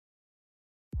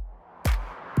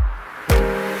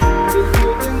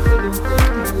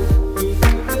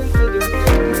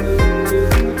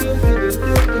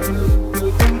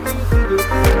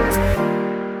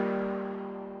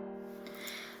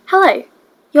Hello,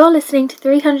 you're listening to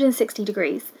 360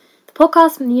 Degrees, the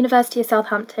podcast from the University of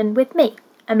Southampton with me,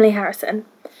 Emily Harrison.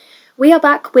 We are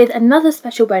back with another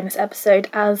special bonus episode,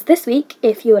 as this week,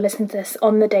 if you are listening to this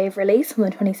on the day of release, on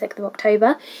the 26th of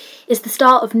October, is the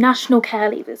start of National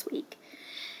Care Leavers Week.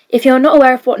 If you're not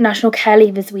aware of what National Care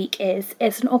Leavers Week is,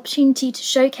 it's an opportunity to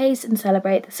showcase and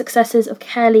celebrate the successes of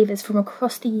care leavers from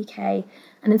across the UK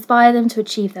and inspire them to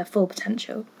achieve their full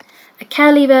potential. A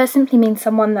care leaver simply means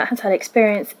someone that has had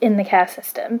experience in the care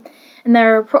system, and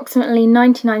there are approximately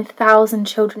 99,000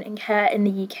 children in care in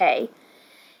the UK.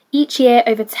 Each year,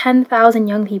 over 10,000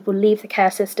 young people leave the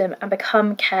care system and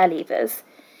become care leavers.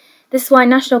 This is why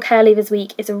National Care Leavers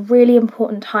Week is a really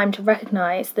important time to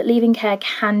recognise that leaving care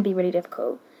can be really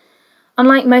difficult.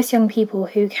 Unlike most young people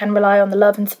who can rely on the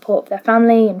love and support of their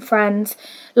family and friends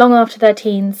long after their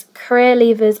teens, career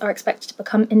leavers are expected to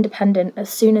become independent as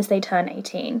soon as they turn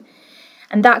 18.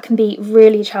 And that can be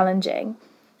really challenging,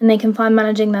 and they can find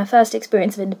managing their first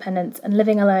experience of independence and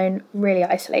living alone really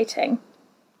isolating.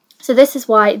 So this is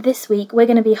why this week we're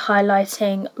going to be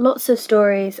highlighting lots of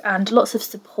stories and lots of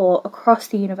support across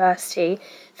the university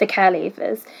for care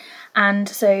leavers. And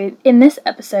so in this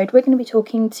episode, we're going to be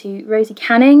talking to Rosie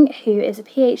Canning, who is a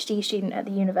PhD student at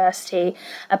the university,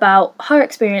 about her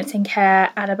experience in care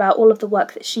and about all of the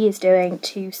work that she is doing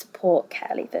to support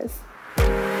care leavers.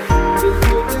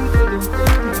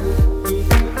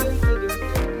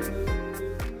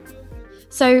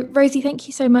 So, Rosie, thank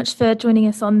you so much for joining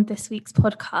us on this week's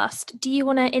podcast. Do you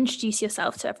want to introduce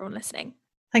yourself to everyone listening?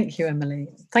 Thank you, Emily.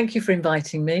 Thank you for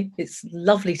inviting me. It's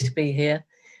lovely to be here.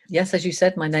 Yes, as you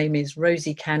said, my name is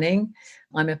Rosie Canning.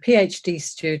 I'm a PhD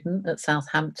student at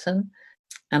Southampton,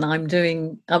 and I'm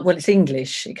doing, it's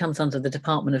English. It comes under the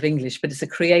Department of English, but it's a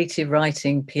creative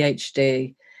writing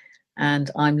PhD. And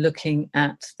I'm looking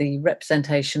at the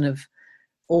representation of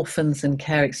orphans and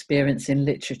care experience in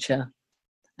literature.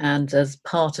 And as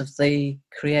part of the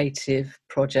creative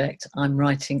project, I'm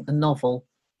writing a novel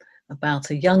about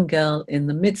a young girl in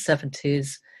the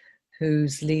mid-70s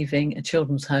who's leaving a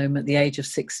children's home at the age of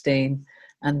 16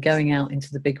 and going out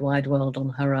into the big wide world on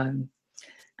her own.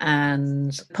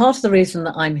 And part of the reason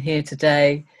that I'm here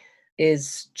today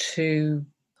is to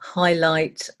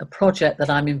highlight a project that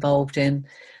I'm involved in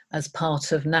as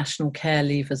part of National Care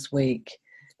Leavers Week,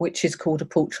 which is called A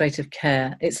Portrait of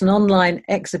Care. It's an online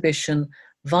exhibition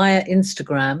via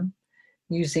Instagram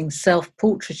using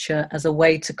self-portraiture as a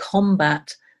way to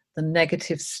combat the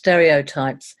negative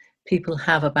stereotypes people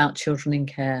have about children in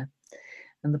care.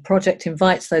 And the project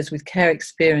invites those with care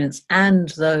experience and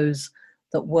those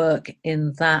that work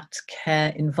in that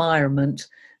care environment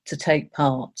to take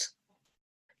part.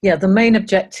 Yeah, the main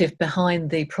objective behind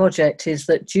the project is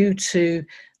that due to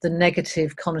the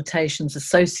negative connotations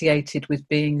associated with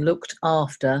being looked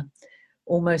after,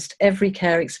 almost every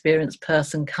care experienced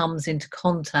person comes into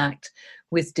contact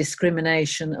with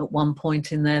discrimination at one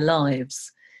point in their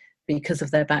lives because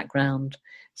of their background.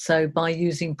 So by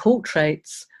using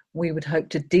portraits, we would hope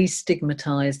to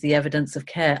destigmatise the evidence of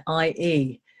care,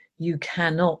 i.e., you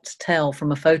cannot tell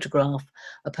from a photograph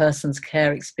a person's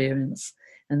care experience.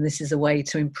 And this is a way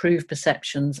to improve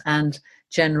perceptions and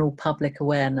general public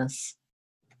awareness.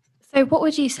 So what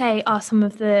would you say are some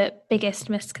of the biggest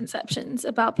misconceptions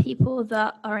about people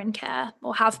that are in care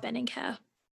or have been in care?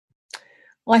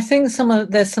 Well, I think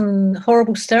there's some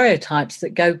horrible stereotypes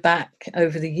that go back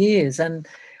over the years. And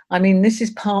I mean, this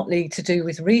is partly to do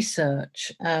with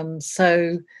research.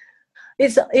 So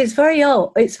it's very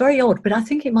odd, but I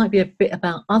think it might be a bit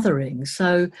about othering.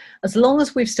 So as long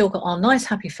as we've still got our nice,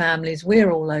 happy families,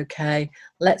 we're all okay.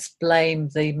 Let's blame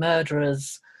the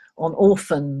murderers on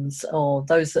orphans or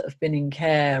those that have been in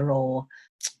care, or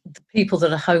the people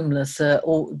that are homeless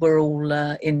we're all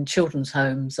in children's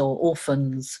homes, or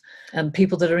orphans, and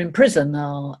people that are in prison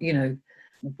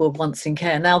were once in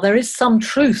care. Now, there is some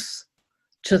truth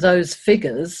to those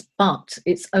figures, but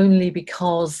it's only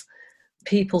because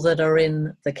people that are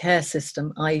in the care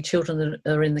system, i.e. children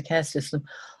that are in the care system,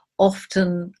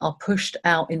 often are pushed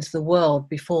out into the world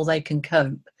before they can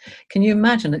cope. Can you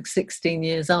imagine at 16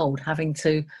 years old having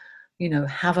to,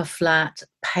 have a flat,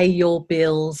 pay your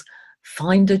bills,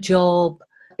 find a job?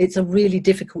 It's a really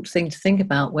difficult thing to think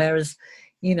about. Whereas,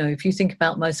 if you think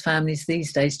about most families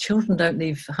these days, children don't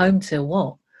leave home till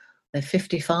what? They're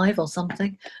 55 or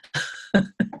something.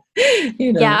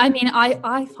 Yeah, I mean,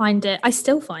 I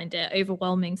still find it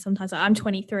overwhelming sometimes. I'm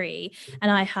 23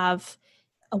 and I have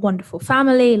a wonderful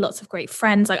family, lots of great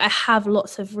friends. Like I have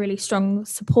lots of really strong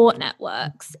support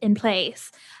networks in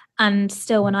place. And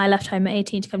still, when I left home at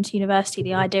 18 to come to university,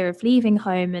 the idea of leaving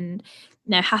home and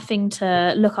having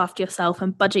to look after yourself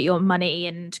and budget your money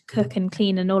and cook and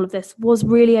clean and all of this was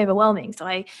really overwhelming. So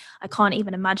I can't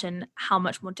even imagine how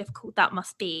much more difficult that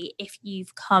must be if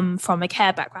you've come from a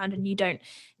care background and you don't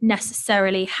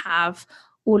necessarily have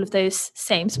all of those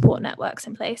same support networks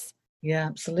in place. Yeah,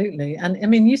 absolutely. And I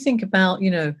mean, you think about,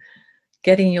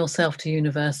 getting yourself to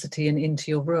university and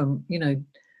into your room,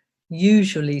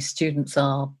 usually students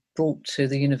are brought to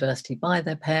the university by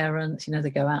their parents, they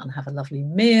go out and have a lovely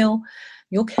meal.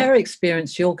 Your care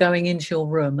experience, you're going into your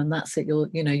room and that's it. You're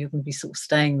going to be sort of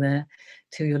staying there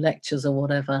till your lectures or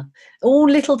whatever. All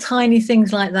little tiny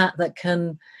things like that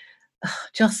can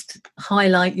just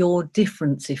highlight your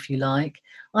difference, if you like.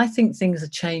 I think things are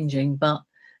changing, but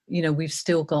we've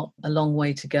still got a long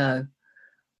way to go.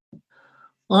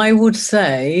 I would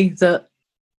say that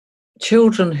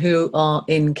children who are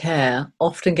in care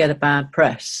often get a bad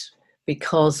press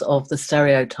because of the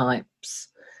stereotypes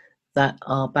that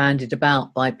are bandied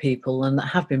about by people and that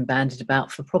have been bandied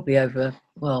about for probably over,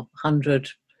 100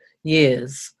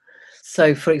 years.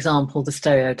 So, for example, the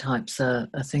stereotypes are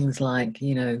things like,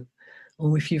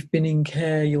 if you've been in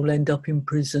care, you'll end up in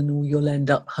prison or you'll end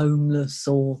up homeless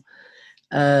or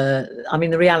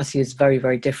the reality is very,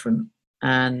 very different.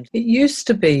 And it used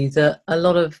to be that a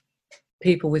lot of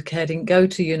people with care didn't go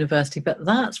to university, but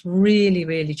that's really,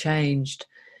 really changed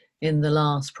in the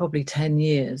last probably 10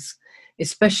 years,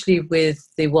 especially with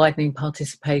the widening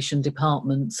participation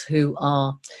departments who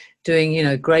are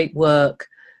doing, great work,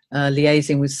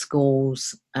 liaising with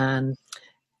schools and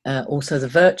also the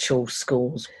virtual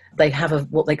schools. They have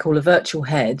what they call a virtual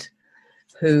head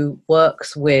who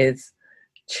works with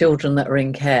children that are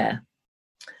in care,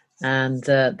 and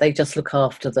they just look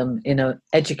after them in an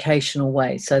educational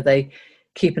way. So they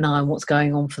keep an eye on what's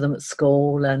going on for them at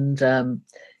school, and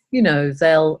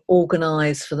they'll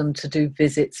organise for them to do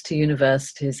visits to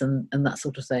universities and that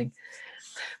sort of thing.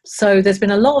 So there's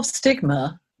been a lot of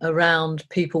stigma around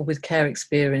people with care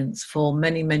experience for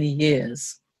many, many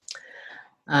years.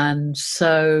 And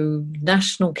so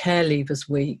National Care Leavers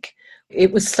Week,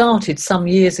 it was started some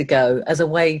years ago as a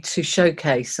way to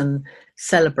showcase and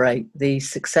celebrate the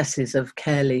successes of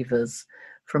care leavers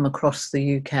from across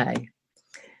the UK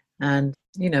and,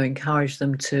 encourage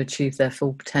them to achieve their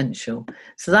full potential.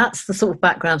 So that's the sort of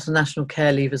background to National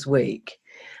Care Leavers Week.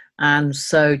 And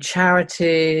so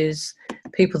charities,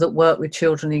 people that work with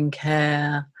children in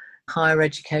care, higher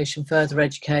education, further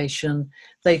education,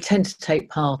 they tend to take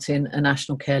part in a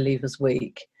National Care Leavers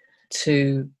Week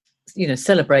to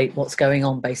celebrate what's going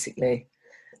on, basically.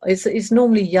 It's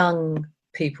normally young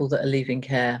people that are leaving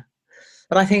care.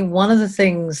 But I think one of the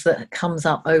things that comes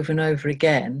up over and over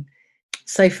again,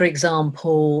 say, for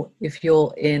example, if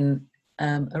you're in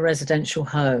a residential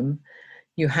home,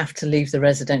 you have to leave the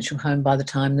residential home by the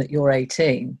time that you're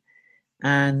 18,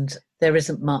 and there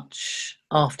isn't much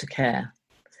aftercare.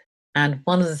 And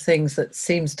one of the things that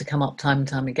seems to come up time and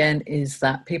time again is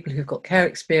that people who've got care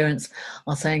experience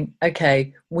are saying,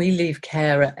 okay, we leave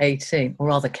care at 18, or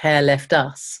rather care left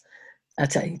us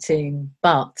at 18,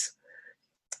 but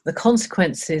the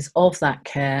consequences of that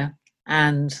care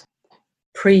and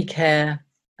pre-care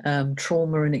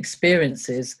trauma and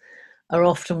experiences are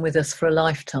often with us for a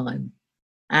lifetime.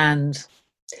 And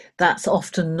that's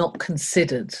often not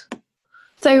considered.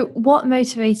 So what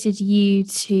motivated you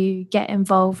to get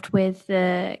involved with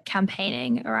the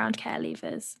campaigning around care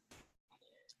leavers?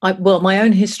 My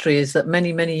own history is that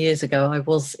many, many years ago, I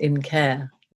was in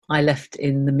care. I left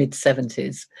in the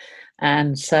mid-70s.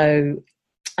 And so,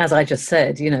 as I just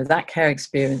said, that care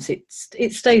experience,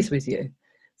 it stays with you.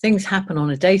 Things happen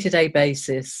on a day-to-day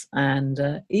basis.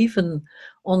 And even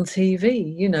on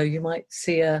TV, you might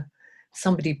see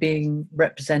somebody being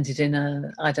represented in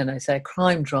a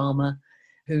crime drama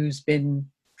who's been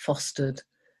fostered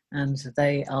and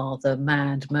they are the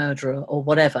mad murderer or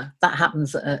whatever. That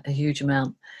happens a huge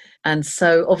amount. And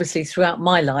so obviously throughout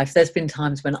my life, there's been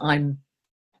times when I'm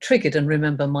triggered and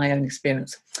remember my own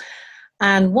experience.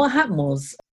 And what happened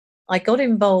was I got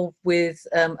involved with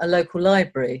a local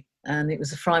library, and it was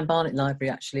the Friar Barnet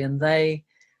Library actually, and they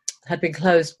had been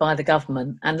closed by the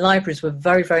government, and libraries were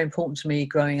very, very important to me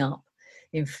growing up.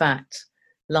 In fact,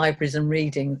 libraries and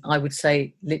reading, I would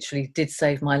say, literally did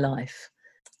save my life.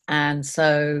 And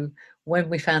so when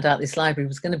we found out this library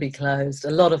was going to be closed,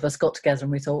 a lot of us got together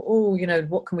and we thought,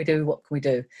 what can we do? What can we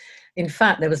do? In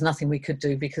fact, there was nothing we could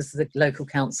do because the local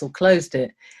council closed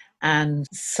it. And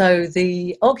so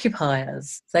the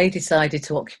occupiers, they decided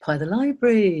to occupy the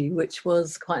library, which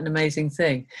was quite an amazing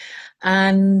thing.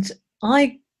 And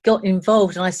I got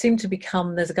involved, and I seemed to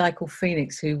become, there's a guy called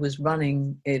Phoenix who was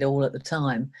running it all at the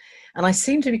time. And I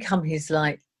seemed to become his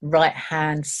like right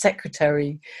hand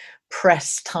secretary,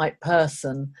 press type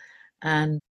person,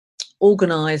 and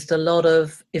organised a lot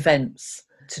of events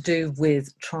to do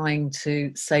with trying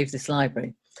to save this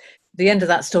library. The end of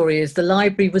that story is the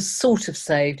library was sort of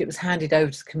saved. It was handed over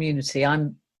to the community.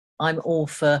 I'm all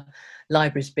for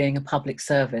libraries being a public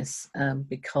service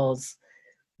because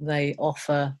they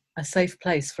offer a safe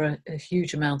place for a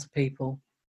huge amount of people.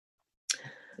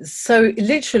 So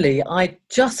literally, I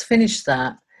just finished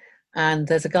that, and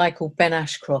there's a guy called Ben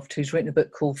Ashcroft who's written a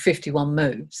book called 51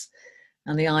 Moves.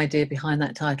 And the idea behind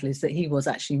that title is that he was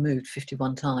actually moved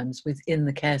 51 times within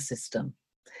the care system.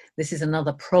 This is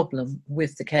another problem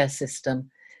with the care system,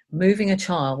 moving a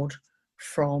child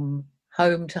from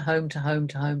home to home to home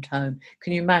to home to home.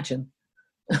 Can you imagine?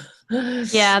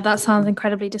 Yeah, that sounds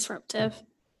incredibly disruptive.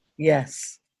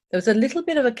 Yes. There was a little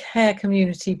bit of a care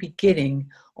community beginning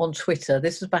on Twitter.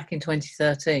 This was back in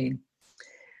 2013.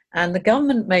 And the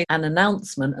government made an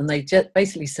announcement, and they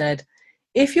basically said,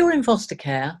 if you're in foster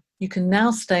care, you can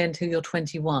now stay until you're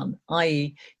 21,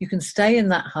 i.e. you can stay in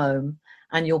that home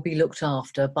and you'll be looked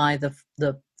after by the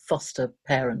foster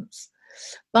parents.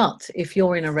 But if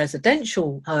you're in a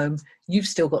residential home, you've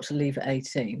still got to leave at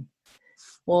 18.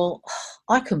 Well,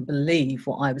 I couldn't believe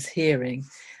what I was hearing.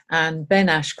 And Ben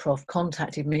Ashcroft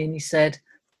contacted me and he said,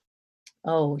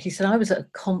 I was at a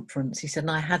conference. He said,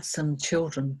 and I had some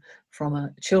children from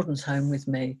a children's home with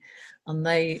me. And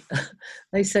they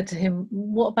said to him,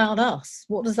 what about us?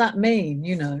 What does that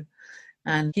mean?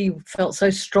 And he felt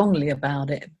so strongly about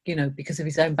it, because of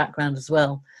his own background as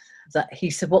well, that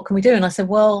he said, what can we do? And I said,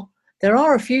 well, there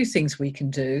are a few things we can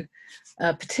do.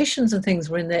 Petitions and things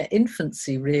were in their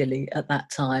infancy, really, at that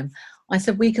time. I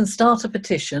said, we can start a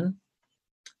petition.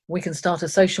 We can start a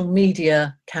social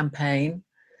media campaign,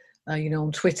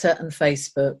 on Twitter and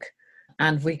Facebook.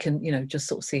 And we can, just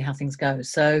sort of see how things go.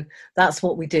 So that's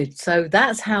what we did. So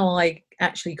that's how I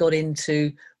actually got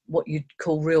into what you'd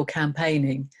call real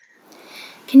campaigning.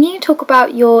 Can you talk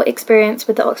about your experience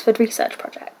with the Oxford Research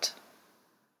Project?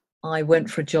 I went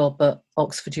for a job at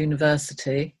Oxford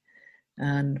University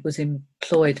and was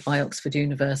employed by Oxford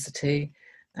University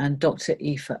and Dr.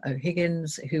 Aoife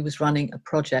O'Higgins, who was running a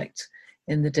project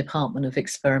in the Department of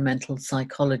Experimental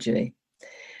Psychology.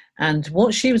 And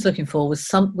what she was looking for was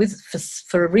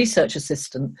for a research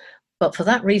assistant, but for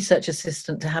that research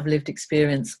assistant to have lived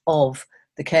experience of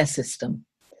the care system,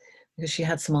 because she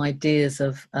had some ideas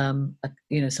of,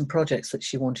 some projects that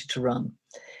she wanted to run.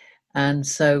 And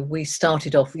so we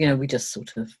started off, we just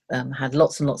sort of had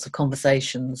lots and lots of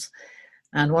conversations.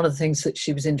 And one of the things that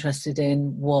she was interested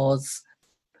in was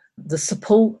the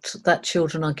support that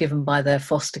children are given by their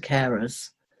foster carers.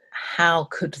 How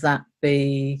could that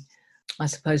be, I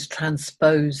suppose,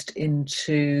 transposed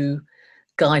into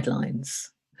guidelines?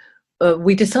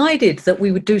 We decided that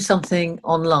we would do something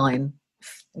online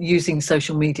using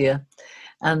social media,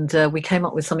 and we came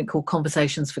up with something called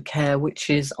Conversations for Care, which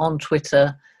is on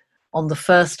Twitter on the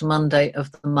first Monday of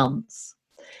the month.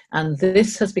 And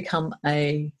this has become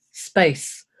a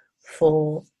space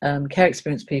for care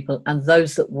experienced people and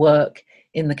those that work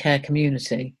in the care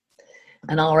community.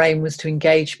 And our aim was to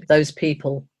engage those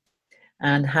people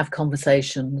and have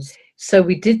conversations. So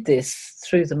we did this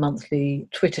through the monthly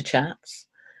Twitter chats,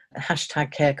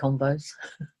 #CareConvos,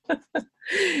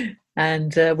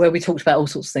 and where we talked about all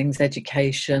sorts of things,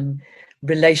 education,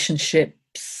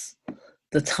 relationships,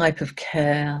 the type of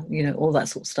care, all that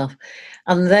sort of stuff.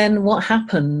 And then what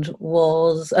happened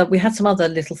was we had some other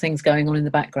little things going on in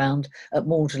the background at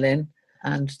Magdalen,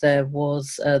 and there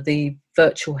was the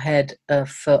virtual head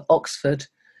for Oxford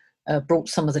brought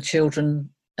some of the children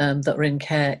that were in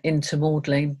care into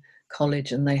Magdalen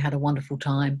College, and they had a wonderful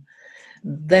time.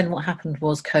 Then what happened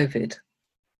was COVID.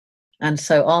 And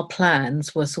so our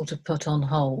plans were sort of put on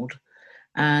hold.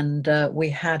 And we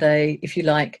had an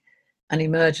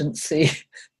emergency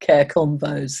care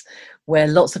convos where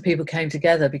lots of people came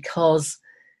together, because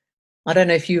I don't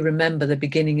know if you remember the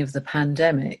beginning of the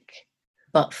pandemic,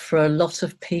 but for a lot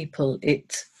of people,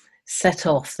 it set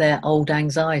off their old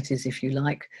anxieties, if you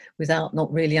like, without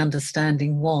not really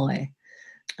understanding why.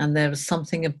 And there was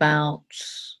something about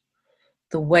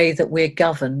the way that we're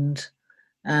governed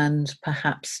and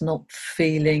perhaps not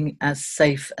feeling as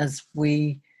safe as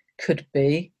we could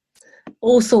be.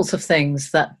 All sorts of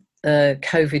things that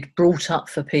COVID brought up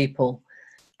for people.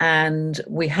 And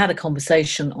we had a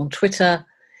conversation on Twitter.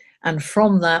 And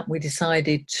from that, we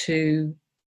decided to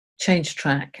change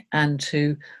track and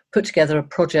to put together a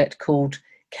project called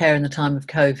Care in the Time of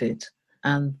COVID.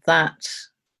 And that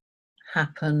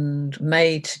happened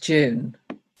May to June.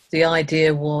 The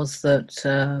idea was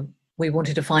that we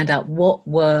wanted to find out what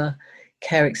were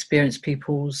care experienced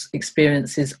people's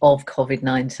experiences of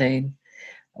COVID-19,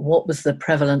 what was the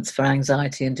prevalence for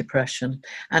anxiety and depression,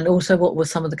 and also what were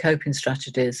some of the coping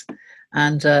strategies.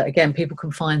 And again, people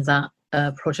can find that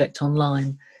project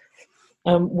online.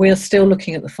 We're still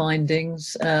looking at the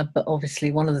findings, but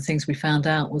obviously one of the things we found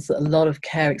out was that a lot of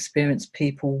care experienced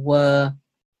people were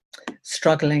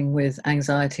struggling with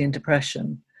anxiety and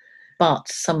depression. But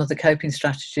some of the coping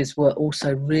strategies were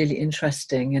also really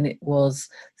interesting, and it was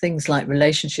things like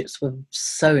relationships were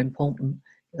so important.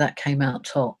 That came out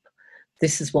top.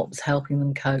 This is what was helping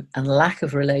them cope, and lack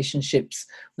of relationships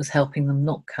was helping them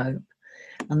not cope.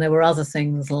 And there were other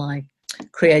things like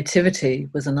creativity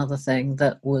was another thing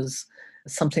that was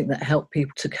something that helped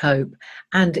people to cope.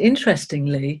 And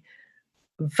interestingly,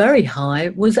 very high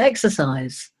was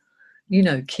exercise,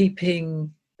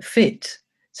 keeping fit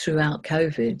throughout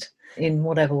COVID in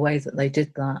whatever way that they did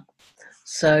that.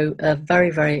 So a very,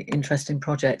 very interesting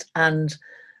project. And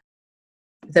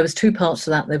there was two parts to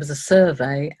that. There was a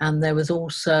survey, and there was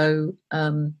also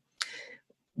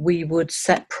we would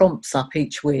set prompts up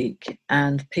each week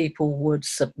and people would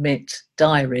submit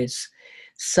diaries.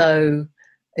 So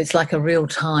it's like a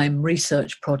real-time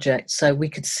research project. So we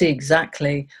could see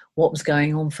exactly what was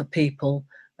going on for people,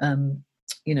 during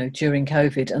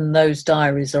COVID. And those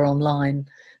diaries are online.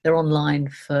 They're online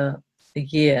for a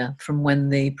year from when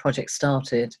the project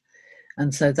started.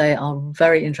 And so they are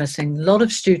very interesting. A lot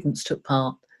of students took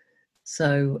part.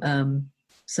 So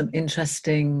some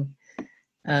interesting,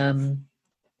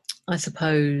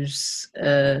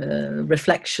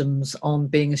 reflections on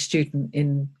being a student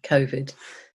in COVID.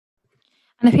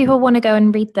 And if people want to go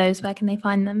and read those, where can they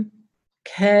find them?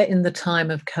 Care in the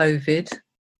Time of COVID,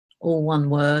 all one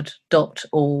word,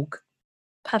 .org.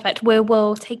 Perfect. We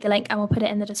will take the link and we'll put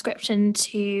it in the description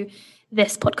to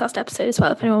this podcast episode as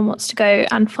well, if anyone wants to go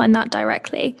and find that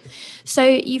directly. So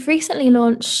you've recently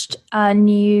launched a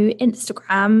new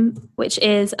Instagram, which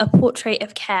is a portrait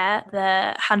of care.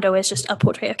 The handle is just a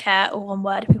portrait of care, all one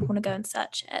word, if people want to go and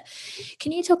search it.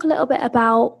 Can you talk a little bit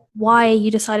about why you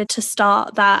decided to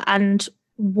start that and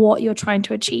what you're trying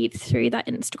to achieve through that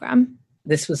Instagram?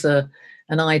 This was an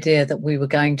idea that we were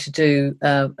going to do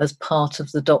as part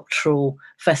of the doctoral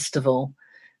festival.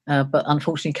 But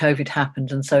unfortunately, COVID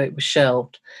happened, and so it was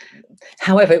shelved.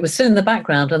 However, it was still in the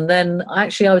background. And then I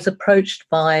was approached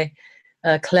by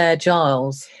Claire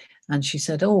Giles, and she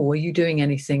said, "Oh, are you doing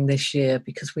anything this year?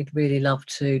 Because we'd really love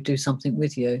to do something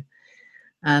with you."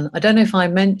 And I don't know if I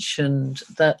mentioned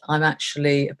that I'm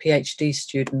actually a PhD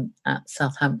student at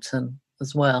Southampton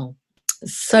as well.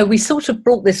 So we sort of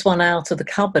brought this one out of the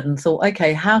cupboard and thought,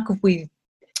 okay, how could we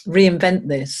reinvent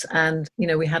this? And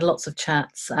we had lots of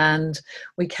chats, and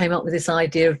we came up with this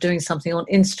idea of doing something on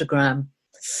Instagram.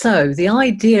 So the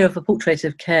idea of a portrait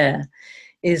of care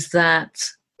is that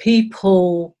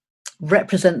people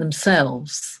represent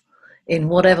themselves in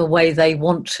whatever way they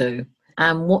want to,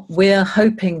 and what we're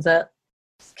hoping that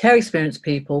care experienced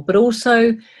people, but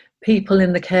also people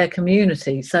in the care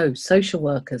community, so social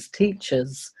workers,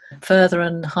 teachers, further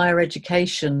and higher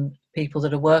education people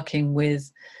that are working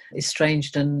with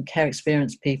estranged and care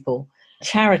experienced people,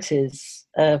 charities,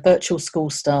 virtual school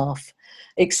staff,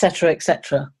 etc.,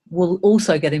 will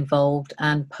also get involved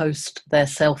and post their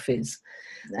selfies.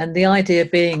 And the idea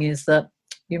being is that,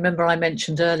 you remember I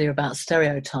mentioned earlier about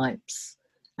stereotypes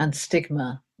and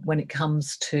stigma when it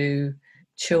comes to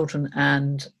children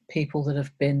and people that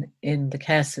have been in the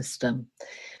care system.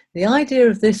 The idea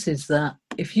of this is that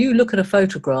if you look at a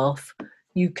photograph,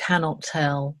 you cannot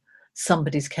tell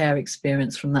somebody's care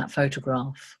experience from that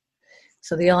photograph.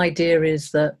 So the idea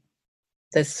is that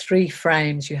there's 3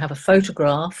 frames. You have a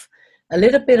photograph, a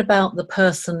little bit about the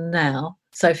person now.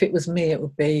 So if it was me, it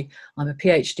would be, I'm a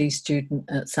PhD student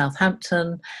at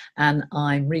Southampton and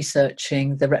I'm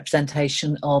researching the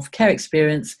representation of care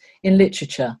experience in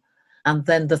literature. And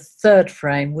then the 3rd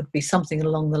frame would be something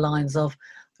along the lines of,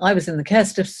 I was in the care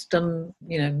system,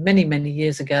 many, many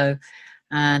years ago.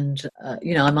 And,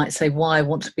 I might say why I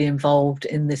want to be involved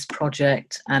in this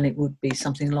project. And it would be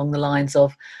something along the lines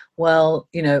of, well,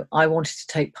 I wanted to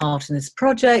take part in this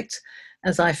project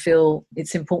as I feel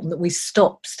it's important that we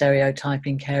stop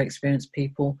stereotyping care experienced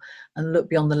people and look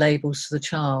beyond the labels to the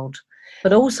child.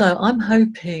 But also I'm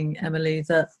hoping, Emily,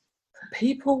 that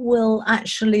people will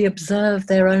actually observe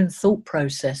their own thought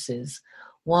processes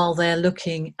while they're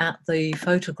looking at the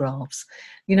photographs.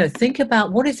 Think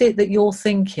about what is it that you're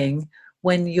thinking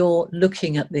when you're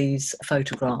looking at these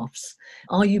photographs?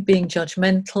 Are you being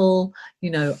judgmental?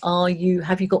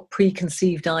 Have you got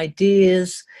preconceived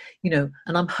ideas? And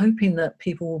I'm hoping that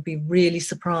people will be really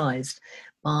surprised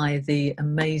by the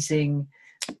amazing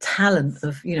talent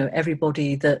of,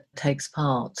 everybody that takes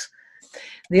part.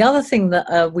 The other thing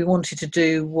that we wanted to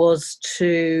do was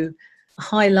to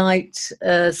highlight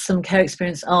some care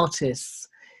experienced artists.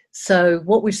 So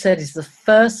what we've said is the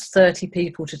first 30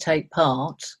 people to take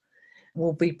part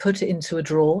will be put into a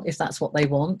draw if that's what they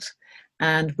want,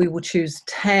 and we will choose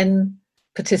 10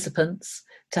 participants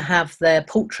to have their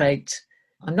portrait,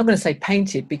 I'm not going to say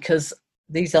painted because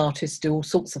these artists do all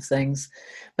sorts of things,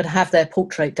 but have their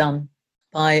portrait done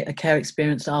by a care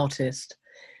experienced artist.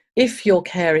 If you're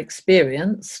care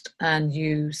experienced and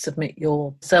you submit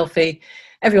your selfie,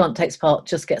 everyone takes part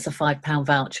just gets a £5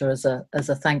 voucher as a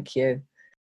thank you.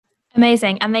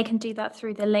 Amazing. And they can do that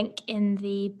through the link in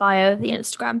the bio of the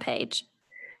Instagram page.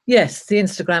 Yes, the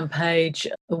Instagram page.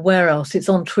 Where else? It's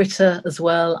on Twitter as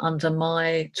well, under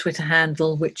my Twitter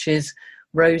handle, which is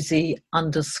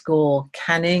Rosie_Canning,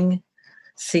 CANNING.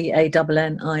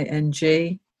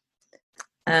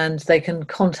 And they can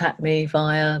contact me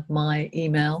via my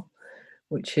email,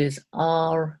 which is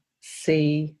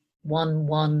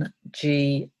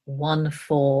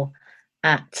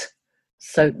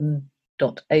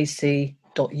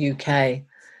rc11g14@soton.ac.uk,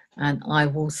 and I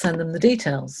will send them the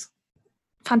details.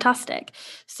 Fantastic.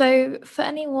 So for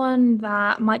anyone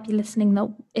that might be listening that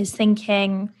is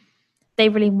thinking they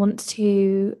really want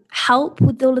to help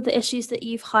with all of the issues that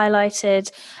you've highlighted,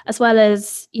 as well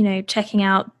as, checking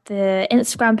out the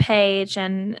Instagram page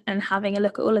and having a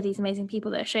look at all of these amazing people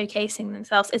that are showcasing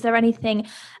themselves, is there anything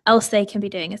else they can be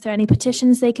doing? Is there any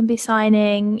petitions they can be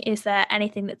signing? Is there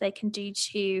anything that they can do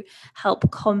to help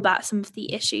combat some of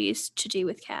the issues to do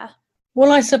with care?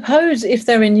 Well, I suppose if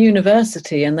they're in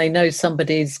university and they know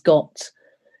somebody's got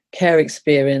care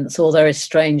experience or they're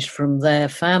estranged from their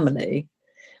family,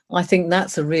 I think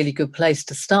that's a really good place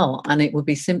to start. And it would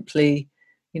be simply,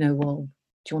 well,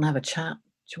 do you want to have a chat?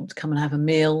 Do you want to come and have a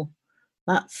meal?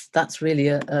 That's really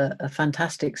a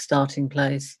fantastic starting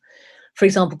place. For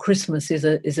example, Christmas is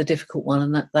a difficult one,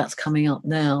 and that's coming up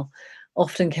now.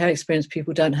 Often care experienced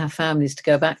people don't have families to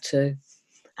go back to.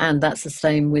 And that's the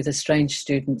same with estranged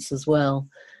students as well.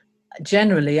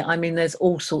 Generally, there's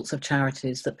all sorts of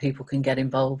charities that people can get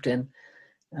involved in.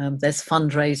 There's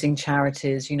fundraising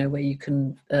charities, where you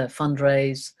can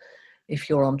fundraise. If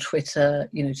you're on Twitter,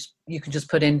 you can just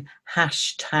put in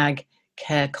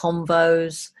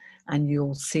 #CareConvos and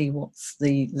you'll see what's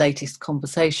the latest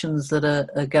conversations that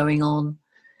are going on.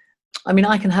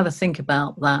 I can have a think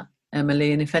about that,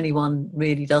 Emily, and if anyone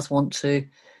really does want to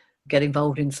get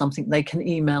involved in something, they can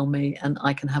email me and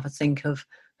I can have a think of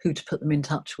who to put them in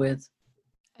touch with.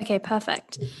 Okay,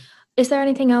 perfect. Is there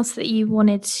anything else that you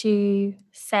wanted to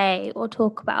say or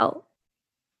talk about?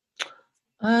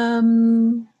 I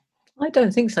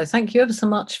don't think so. Thank you ever so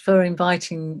much for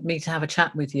inviting me to have a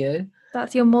chat with you.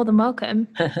 You're more than welcome.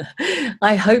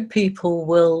 I hope people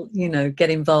will, get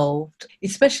involved,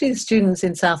 especially the students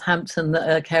in Southampton that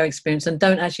are care experienced and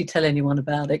don't actually tell anyone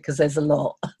about it, because there's a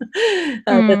lot.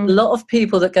 There's a lot of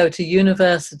people that go to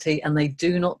university and they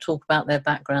do not talk about their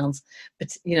backgrounds,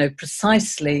 but,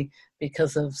 precisely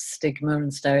because of stigma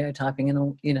and stereotyping and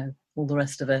all, all the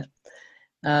rest of it.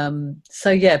 So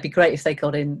yeah, it'd be great if they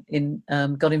got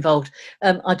involved.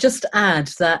 I'll just add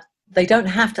that they don't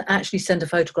have to actually send a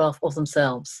photograph of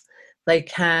themselves. They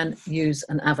can use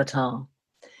an avatar.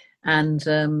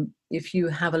 And if you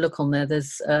have a look on there,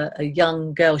 there's a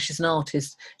young girl, she's an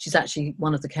artist. She's actually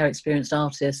one of the care experienced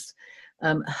artists.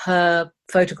 Her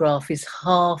photograph is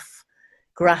half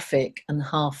graphic and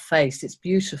half face. It's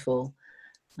beautiful.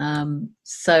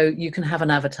 So you can have an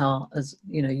avatar, as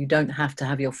you don't have to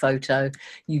have your photo,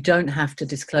 you don't have to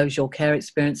disclose your care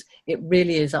experience. It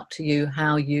really is up to you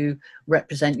how you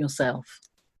represent yourself.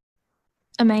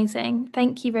 Amazing.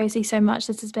 Thank you, Rosie, so much.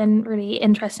 This has been really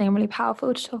interesting and really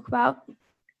powerful to talk about.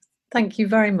 Thank you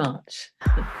very much.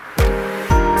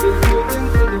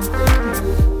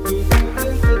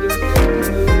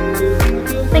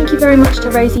 Thank you very much to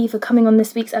Rosie for coming on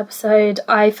this week's episode.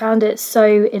 I found it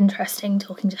so interesting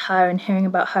talking to her and hearing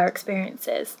about her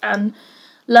experiences and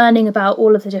learning about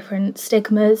all of the different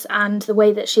stigmas and the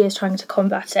way that she is trying to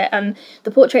combat it. And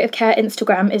the Portrait of Care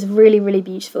Instagram is really, really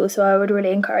beautiful, so I would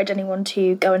really encourage anyone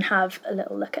to go and have a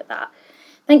little look at that.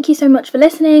 Thank you so much for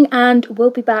listening, and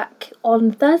we'll be back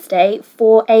on Thursday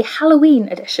for a Halloween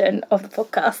edition of the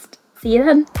podcast. See you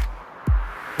then.